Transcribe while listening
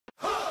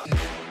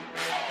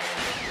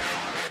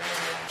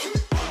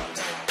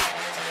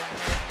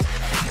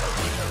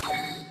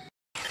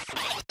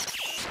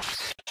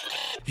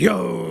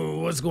Yo,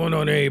 what's going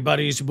on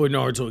everybody? It's your boy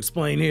Naruto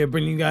Explain here,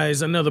 bringing you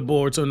guys another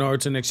Boruto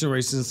Naruto Next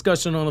Generation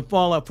discussion on the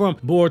fallout from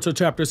Boruto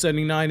Chapter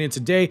 79. And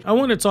today, I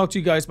want to talk to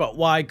you guys about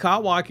why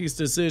Kawaki's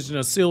decision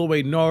to seal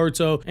away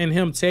Naruto and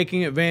him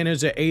taking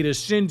advantage of Ada's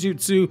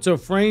shinjutsu to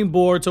frame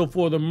Boruto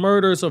for the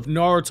murders of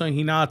Naruto and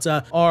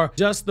Hinata are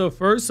just the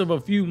first of a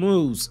few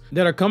moves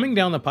that are coming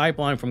down the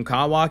pipeline from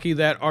Kawaki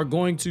that are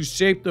going to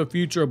shape the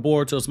future of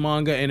Boruto's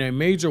manga in a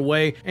major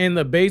way. And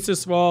the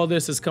basis for all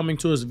this is coming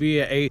to us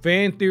via a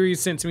fan theory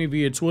sent to me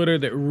via Twitter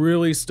that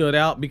really stood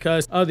out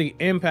because of the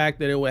impact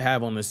that it would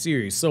have on the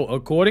series. So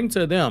according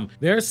to them,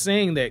 they're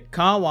saying that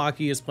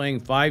Kawaki is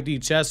playing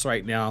 5D chess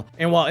right now,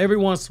 and while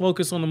everyone's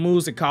focused on the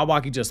moves that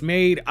Kawaki just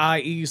made,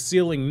 i.e.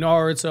 sealing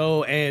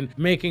Naruto and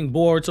making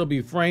Boruto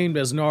be framed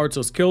as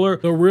Naruto's killer,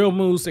 the real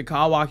moves that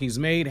Kawaki's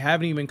made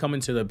haven't even come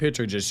into the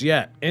picture just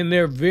yet. And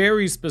they're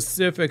very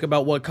specific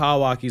about what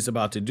Kawaki's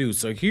about to do.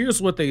 So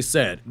here's what they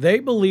said. They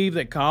believe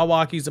that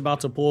Kawaki's about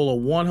to pull a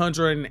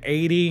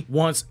 180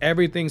 once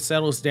everything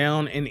settles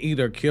down and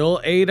either kill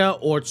Ada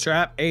or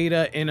trap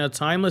Ada in a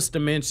timeless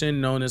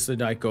dimension known as the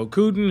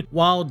Daikokuden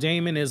while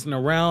Daemon isn't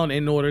around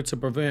in order to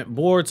prevent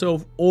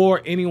Boruto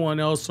or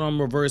anyone else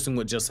from reversing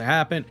what just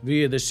happened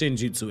via the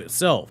shinjutsu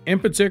itself. In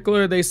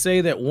particular, they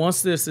say that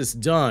once this is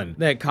done,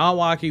 that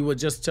Kawaki would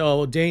just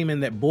tell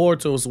Daemon that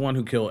Boruto is the one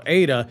who killed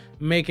Ada,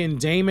 making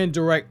Daemon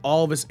direct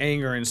all of his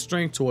anger and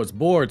strength towards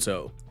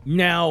Boruto.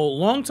 Now,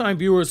 longtime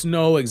viewers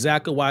know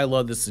exactly why I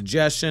love this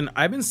suggestion.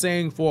 I've been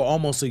saying for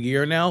almost a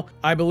year now,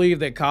 I believe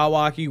that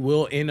Kawaki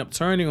will end up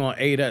turning on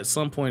Ada at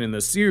some point in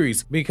the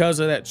series because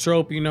of that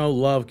trope, you know,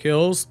 love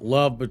kills,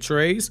 love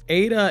betrays.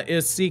 Ada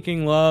is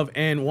seeking love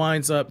and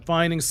winds up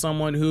finding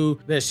someone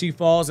that she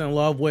falls in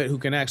love with who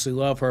can actually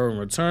love her in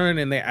return,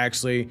 and they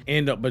actually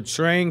end up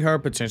betraying her,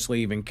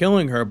 potentially even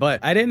killing her.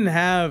 But I didn't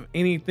have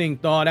anything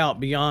thought out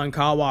beyond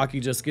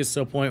Kawaki just gets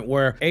to a point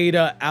where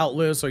Ada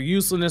outlives her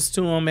uselessness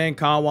to him and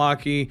Kawaki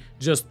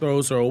just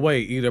throws her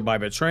away, either by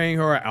betraying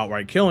her or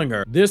outright killing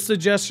her. This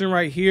suggestion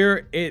right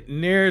here, it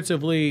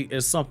narratively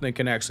is something that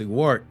can actually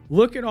work.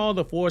 Look at all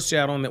the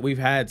foreshadowing that we've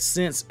had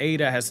since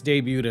Ada has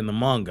debuted in the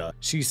manga.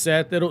 She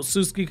said that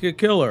Otsutsuki could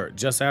kill her.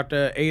 Just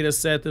after Ada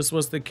said this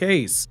was the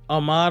case,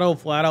 Amato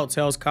flat out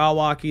tells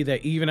Kawaki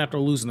that even after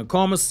losing the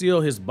Karma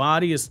Seal, his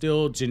body is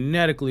still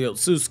genetically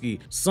Otsutsuki,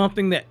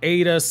 something that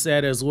Ada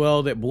said as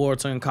well, that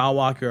Boruto and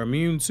Kawaki are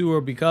immune to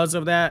her because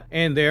of that,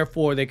 and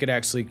therefore they could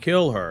actually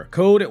kill her.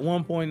 Code at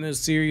one point in the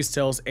series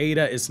tells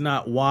Ada it's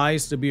not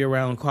wise to be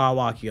around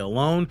Kawaki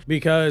alone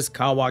because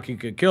Kawaki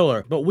could kill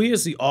her. But we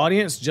as the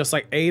audience, just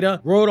like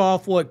Ada, wrote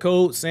off what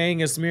Code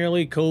saying is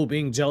merely Code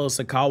being jealous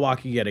of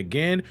Kawaki yet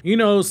again. You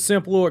know,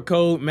 simple Lord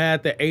Code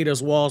mad that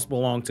Ada's walls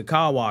belong to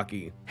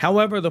Kawaki.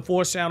 However, the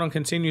foreshadowing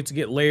continued to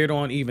get layered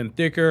on even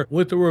thicker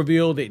with the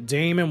reveal that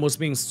Daemon was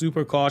being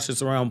super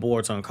cautious around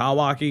Boruto and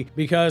Kawaki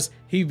because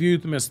he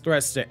viewed them as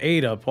threats to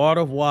Ada, part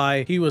of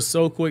why he was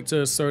so quick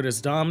to assert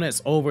his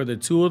dominance over the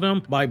two of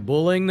them by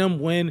bullying them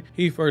when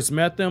he first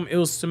met them. It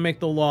was to make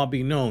the law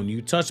be known.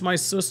 You touch my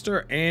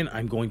sister and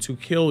I'm going to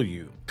kill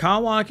you.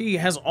 Kawaki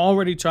has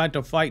already tried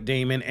to fight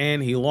Daemon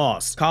and he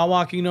lost.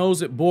 Kawaki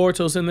knows that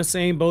Boruto's in the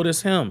same boat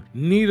as him.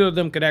 Neither of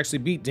them could actually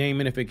beat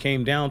Daemon if it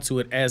came down to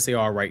it as they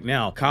are right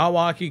now.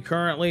 Kawaki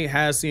currently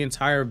has the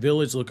entire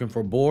village looking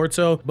for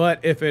Boruto, but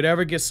if it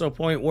ever gets to a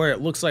point where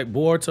it looks like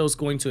Boruto's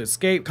going to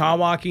escape,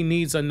 Kawaki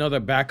needs another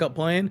backup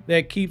plan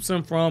that keeps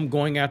him from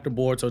going after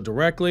Boruto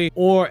directly,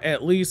 or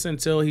at least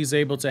until he's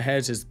able to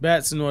hedge his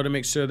bets in order to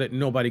make sure that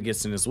nobody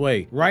gets in his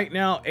way. Right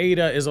now,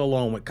 Ada is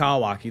alone with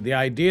Kawaki. The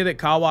idea that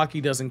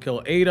Kawaki doesn't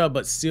kill Ada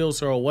but steals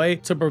her away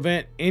to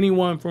prevent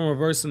anyone from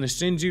reversing the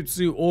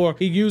shinjutsu, or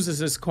he uses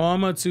his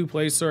karma to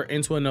place her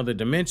into another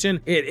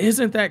dimension, it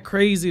isn't that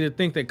crazy to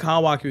think that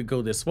Kawaki would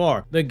go this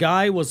far. The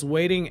guy was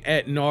waiting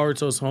at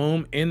Naruto's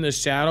home in the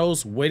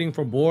shadows, waiting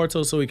for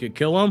Boruto so he could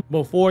kill him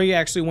before he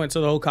actually went to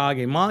the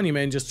Hokage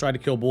monument and just tried to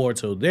kill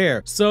Boruto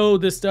there. So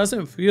this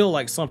doesn't feel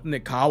like something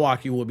that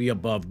Kawaki would be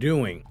above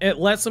doing. It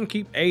lets him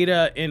keep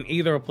Ada in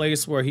either a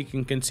place where he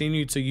can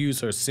continue to use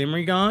her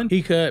Simrigan.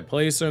 He could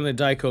place her in the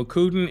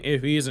Daikokuden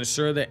if he isn't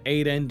sure that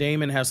Ada and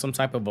Daemon have some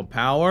type of a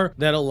power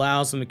that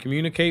allows them to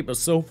communicate, but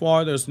so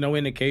far there's no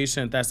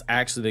indication that that's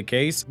actually the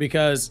case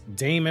because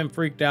Daemon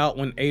freaked out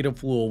when Ada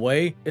flew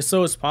away.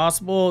 So it's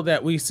possible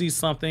that we see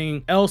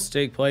something else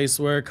take place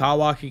where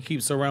Kawaki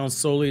keeps her around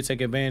solely to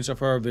take advantage of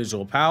her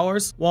visual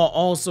powers while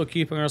also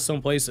keeping her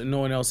someplace that no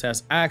one else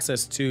has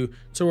access to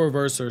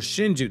reverse her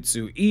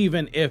shinjutsu,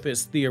 even if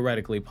it's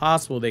theoretically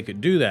possible they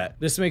could do that.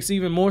 This makes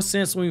even more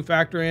sense when we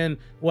factor in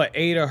what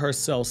Ada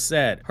herself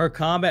said. Her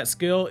combat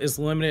skill is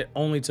limited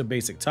only to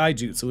basic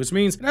taijutsu, which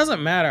means it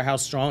doesn't matter how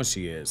strong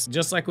she is.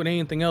 Just like with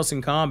anything else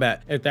in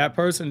combat, if that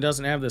person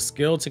doesn't have the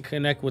skill to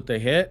connect with the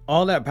hit,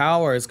 all that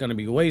power is going to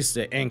be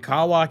wasted, and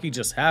Kawaki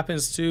just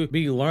happens to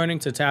be learning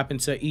to tap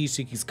into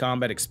Ishiki's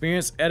combat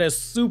experience at a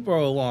super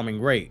alarming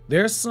rate.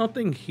 There's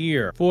something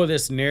here for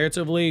this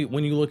narratively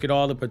when you look at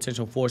all the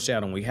potential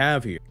foreshadowing we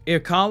have here.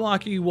 If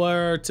Kawaki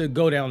were to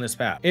go down this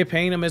path, it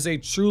paint him as a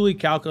truly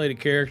calculated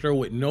character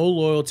with no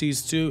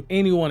loyalties to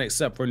anyone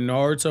except for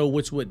Naruto,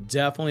 which would would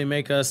definitely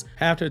make us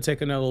have to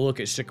take another look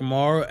at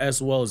Shikamaru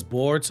as well as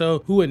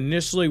Boruto, who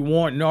initially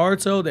warned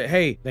Naruto that,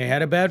 hey, they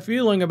had a bad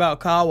feeling about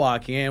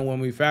Kawaki. And when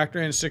we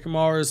factor in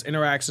Shikamaru's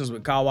interactions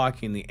with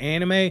Kawaki in the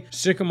anime,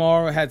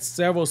 Shikamaru had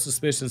several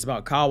suspicions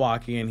about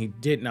Kawaki and he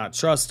did not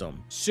trust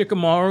him.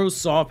 Shikamaru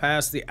saw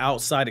past the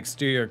outside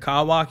exterior of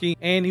Kawaki,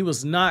 and he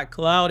was not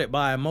clouded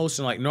by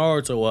emotion like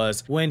Naruto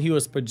was when he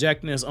was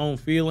projecting his own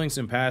feelings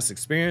and past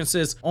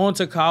experiences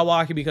onto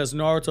Kawaki, because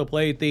Naruto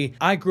played the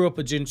I grew up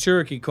a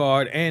Jinchuriki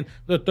card and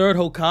the third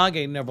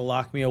Hokage never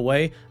locked me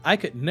away. I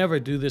could never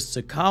do this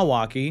to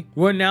Kawaki.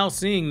 We're now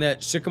seeing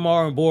that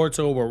Shikamaru and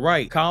Boruto were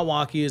right.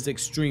 Kawaki is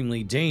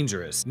extremely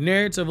dangerous.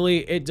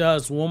 Narratively, it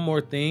does one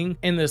more thing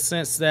in the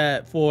sense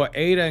that for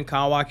Ada and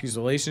Kawaki's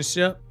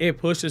relationship, it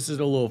pushes it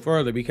a little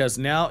further, because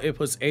now it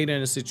puts Ada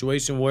in a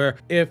situation where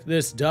if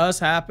this does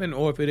happen,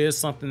 or if it is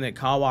something that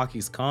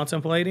Kawaki's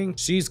contemplating,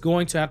 she's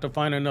going to have to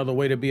find another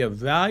way to be of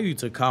value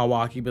to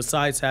Kawaki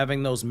besides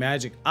having those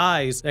magic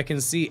eyes that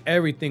can see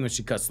everything when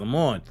she cuts them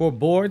on. For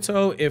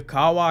Boruto, if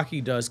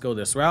Kawaki does go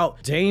this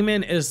route,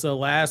 Daemon is the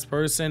last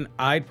person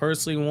I'd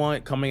personally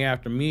want coming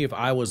after me if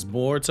I was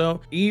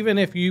Boruto. Even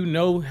if you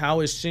know how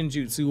his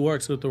shinjutsu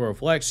works with the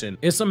reflection,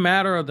 it's a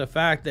matter of the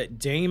fact that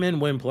Daemon,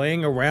 when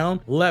playing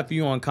around, left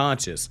you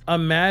unconscious.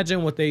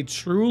 Imagine with a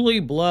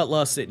truly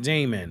bloodlusted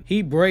Daemon,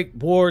 he break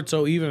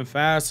Boruto even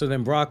faster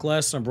than Brock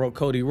Lesnar broke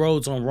Cody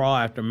Rhodes on Raw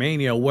after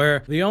Mania,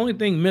 where the only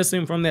thing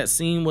missing from that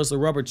scene was the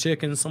rubber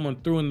chicken someone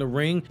threw in the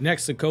ring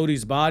next to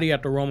Cody's body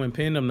after Roman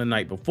pinned him the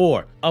night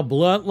before. A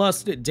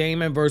bloodlusted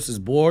Daemon versus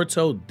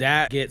Boruto,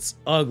 that gets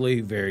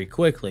ugly very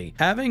quickly.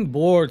 Having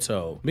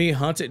Boruto be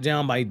hunted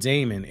down by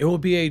Daemon, it will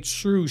be a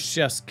true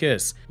chef's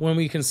kiss when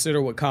we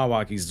consider what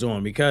Kawaki's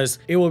doing, because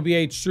it will be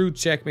a true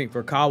checkmate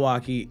for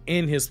Kawaki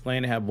in his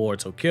plan to have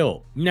Boruto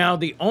killed. Now,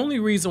 the only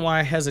reason why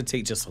I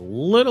hesitate just a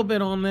little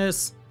bit on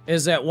this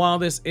is that while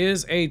this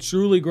is a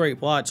truly great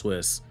plot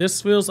twist,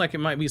 this feels like it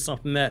might be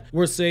something that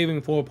we're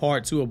saving for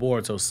part 2 of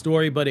Boruto's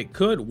story, but it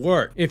could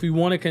work if you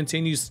want to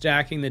continue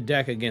stacking the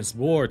deck against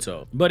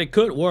Boruto.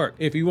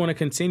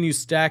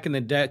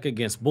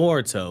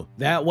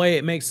 That way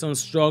it makes him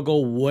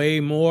struggle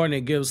way more, and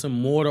it gives him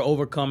more to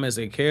overcome as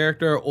a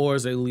character or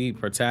as a lead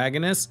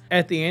protagonist.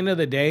 At the end of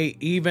the day,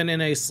 even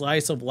in a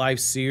slice of life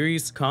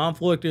series,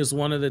 conflict is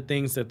one of the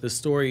things that the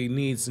story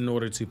needs in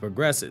order to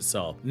progress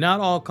itself.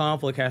 Not all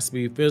conflict has to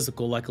be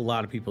physical like a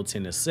lot of people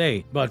tend to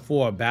say, but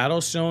for a battle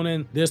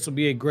shonen, this would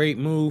be a great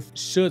move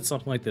should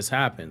something like this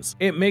happens.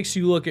 It makes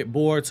you look at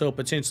Boruto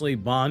potentially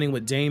bonding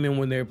with Daemon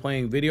when they're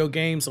playing video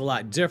games a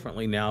lot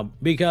differently now,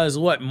 because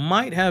what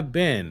might have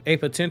been a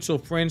potential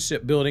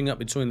friendship building up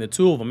between the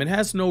two of them, it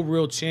has no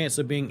real chance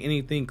of being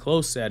anything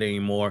close to that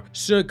anymore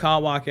should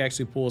Kawaki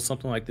actually pull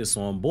something like this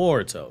on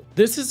Boruto.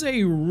 This is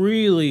a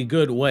really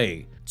good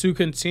way to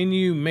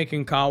continue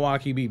making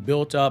Kawaki be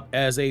built up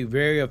as a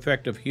very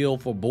effective heel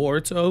for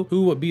Boruto,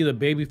 who would be the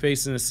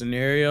babyface in the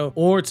scenario,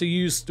 or to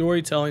use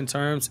storytelling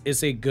terms,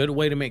 it's a good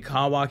way to make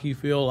Kawaki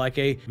feel like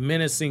a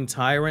menacing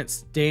tyrant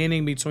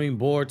standing between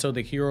Boruto,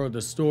 the hero of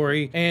the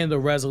story, and the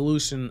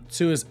resolution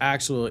to his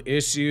actual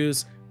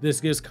issues.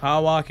 This gives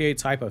Kawaki a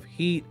type of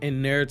heat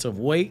and narrative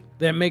weight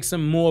that makes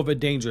him more of a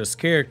dangerous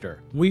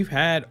character. We've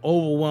had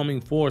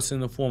overwhelming force in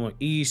the form of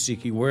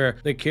Ishiki, where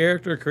the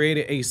character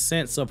created a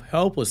sense of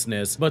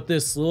helplessness, but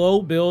this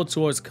slow build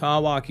towards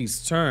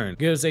Kawaki's turn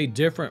gives a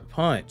different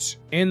punch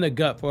in the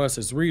gut for us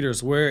as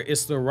readers, where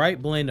it's the right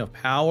blend of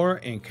power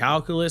and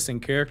calculus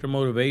and character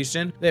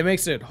motivation that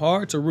makes it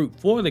hard to root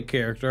for the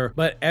character,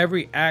 but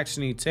every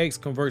action he takes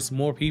converts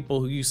more people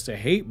who used to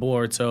hate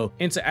Boruto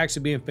into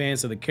actually being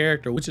fans of the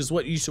character, which is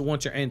what you should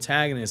want your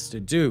antagonist to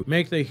do.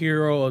 Make the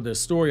hero of the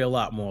story a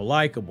lot more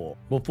likable.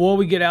 Before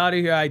we get out of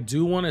here, I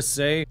do want to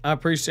say I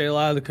appreciate a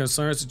lot of the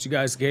concerns that you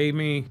guys gave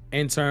me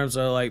in terms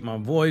of like my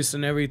voice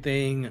and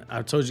everything.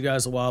 I told you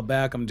guys a while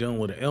back I'm dealing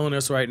with an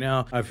illness right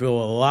now. I feel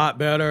a lot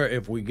better.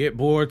 If we get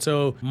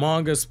Boruto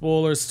manga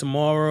spoilers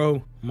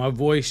tomorrow, my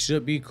voice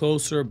should be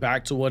closer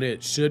back to what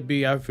it should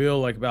be. I feel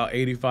like about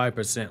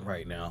 85%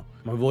 right now.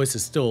 My voice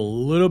is still a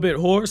little bit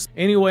hoarse.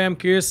 Anyway, I'm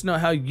curious to know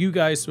how you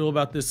guys feel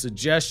about this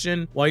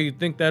suggestion. While you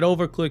think that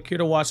over, click here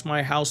to watch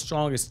my How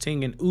Strong is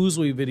Ting and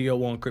Uzui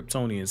video on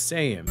Kryptonian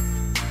Saiyan.